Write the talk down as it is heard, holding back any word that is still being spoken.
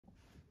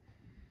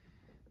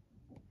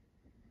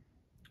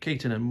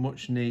Keaton, a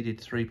much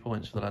needed 3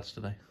 points for the lads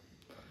today.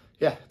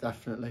 Yeah,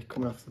 definitely.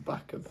 Coming off the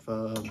back of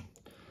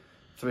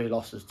 3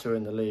 losses, 2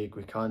 in the league,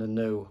 we kind of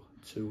knew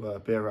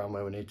to be around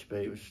where we need to be.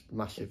 It was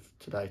massive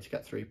today to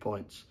get 3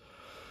 points.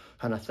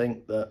 And I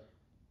think that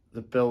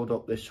the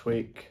build-up this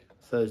week,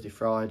 Thursday,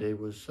 Friday,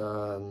 was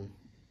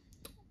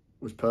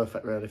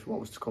perfect really for what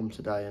was to come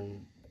today.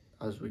 And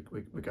as we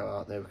go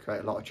out there, we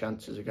create a lot of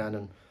chances again,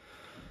 and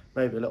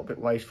maybe a little bit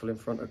wasteful in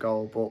front of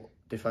goal, but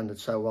defended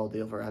so well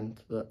the other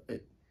end that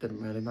it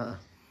didn't really matter.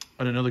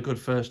 And another good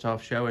first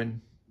half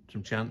showing,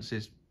 some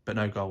chances, but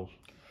no goals.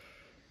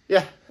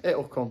 Yeah,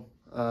 it'll come.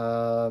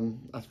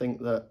 I think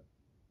that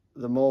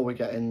the more we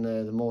get in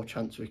there, the more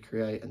chance we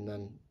create, and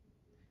then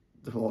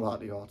the more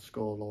likely you are to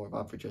score law of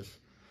averages.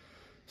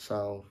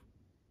 So,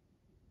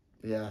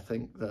 yeah, I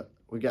think that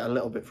we get a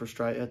little bit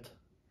frustrated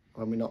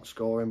when we're not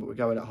scoring, but we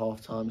go in at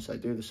half time and say,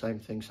 do the same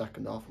thing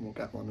second half and we'll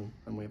get one,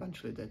 and we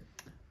eventually did.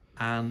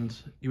 And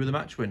you were the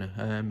match winner,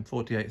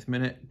 48th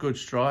minute, good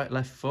strike,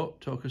 left foot,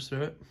 talk us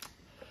through it.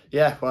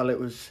 Yeah, well, it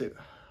was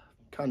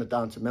kind of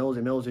down to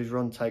Millsy. Millsy's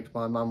run takes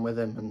my man with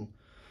him, and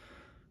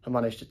I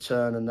managed to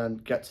turn and then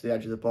get to the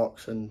edge of the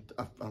box, and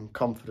I'm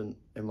confident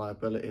in my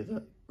ability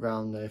that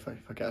round there, if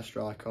I get a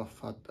strike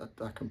off,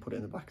 I can put it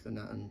in the back of the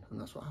net, and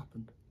that's what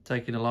happened.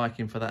 Taking a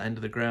liking for that end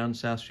of the ground,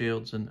 South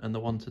Shields, and the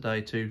one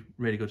today, 2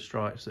 really good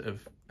strikes that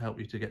have helped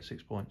you to get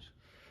 6 points.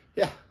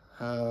 Yeah,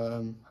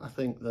 I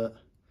think that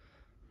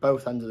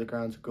both ends of the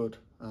grounds are good.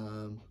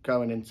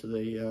 Going into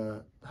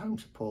the home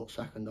support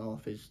second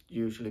half is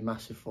usually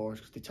massive for us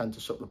because they tend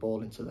to suck the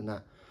ball into the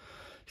net.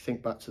 You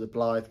think back to the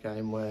Blythe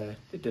game where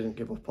they didn't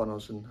give up on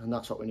us, and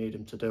that's what we need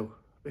them to do,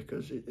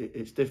 because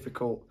it's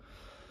difficult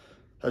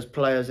as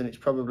players, and it's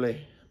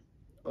probably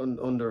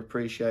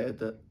underappreciated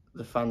that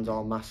the fans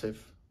are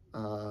massive.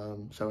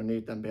 So we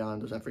need them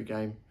behind us every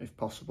game if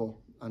possible.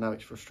 I know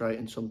it's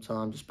frustrating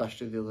sometimes,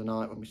 especially the other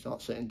night when we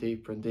start sitting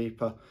deeper and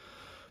deeper.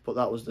 But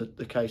that was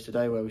the case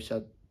today, where we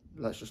said,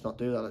 let's just not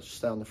do that, let's just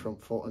stay on the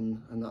front foot,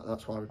 and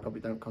that's why we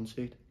probably don't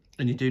concede.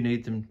 And you do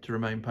need them to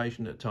remain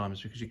patient at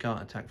times, because you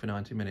can't attack for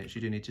 90 minutes.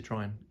 You do need to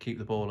try and keep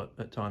the ball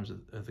at times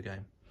of the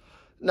game.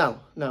 No,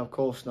 of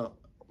course not.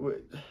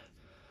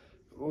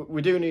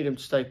 We do need them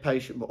to stay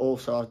patient, but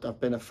also I've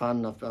been a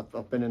fan.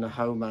 I've been in a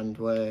home end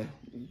where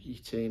your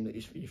team that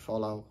you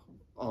follow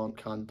aren't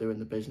kind of doing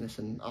the business,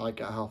 and I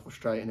get how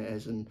frustrating it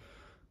is, and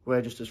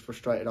we're just as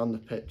frustrated on the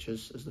pitch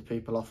as the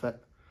people off it.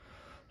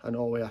 And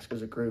all we ask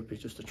as a group is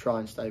just to try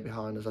and stay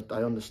behind us.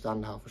 I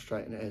understand how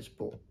frustrating it is,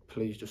 but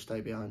please just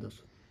stay behind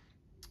us.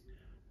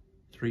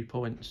 3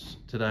 points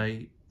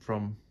today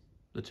from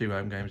the 2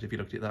 home games. If you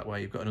look at it that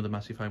way, you've got another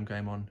massive home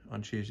game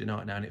on Tuesday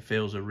night now, and it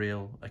feels a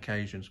real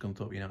occasion,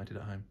 Scunthorpe United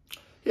at home.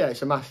 Yeah,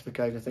 it's a massive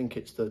occasion. I think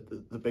it's the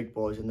big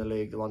boys in the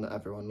league, the one that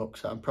everyone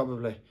looks at, and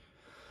probably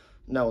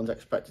no one's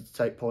expected to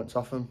take points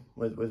off them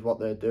with what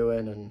they're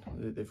doing, and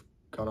they've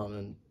gone on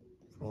and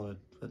won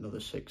another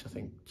 6, I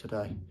think,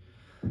 today.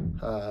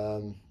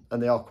 And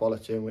they are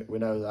quality, and we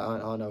know that.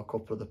 I know a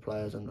couple of the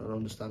players and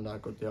understand how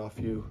good they are, a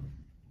few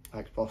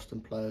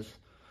ex-Boston players.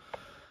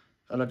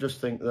 And I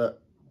just think that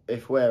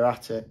if we're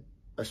at it,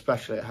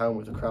 especially at home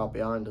with the crowd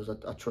behind us,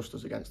 I trust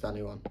us against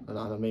anyone, and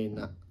I mean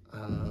that.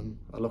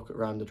 I look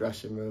around the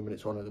dressing room and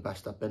it's one of the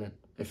best I've been in,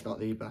 if not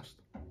the best.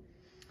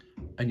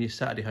 And your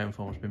Saturday home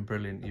form has been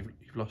brilliant. You've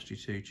lost your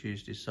 2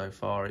 Tuesdays so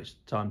far. It's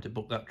time to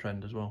book that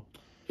trend as well.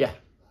 Yeah,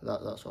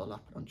 that's what'll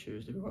happen on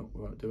Tuesday. We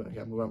won't do it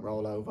again. We won't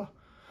roll over.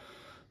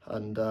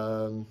 And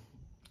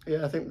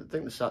yeah, I think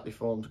the Saturday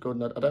form's good,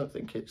 and I don't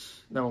think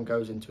no one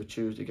goes into a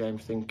Tuesday game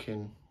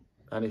thinking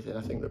anything.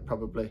 I think that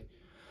probably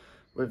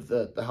with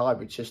the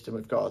hybrid system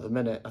we've got at the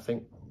minute, I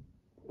think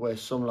where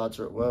some lads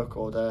are at work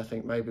all day, I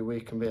think maybe we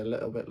can be a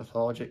little bit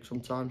lethargic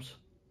sometimes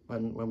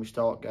when we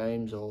start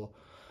games, and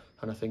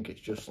I think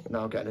it's just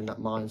now getting in that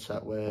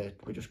mindset where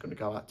we're just going to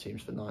go at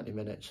teams for 90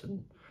 minutes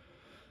and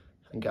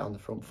get on the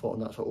front foot,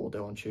 and that's what we'll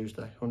do on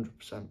Tuesday,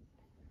 100%.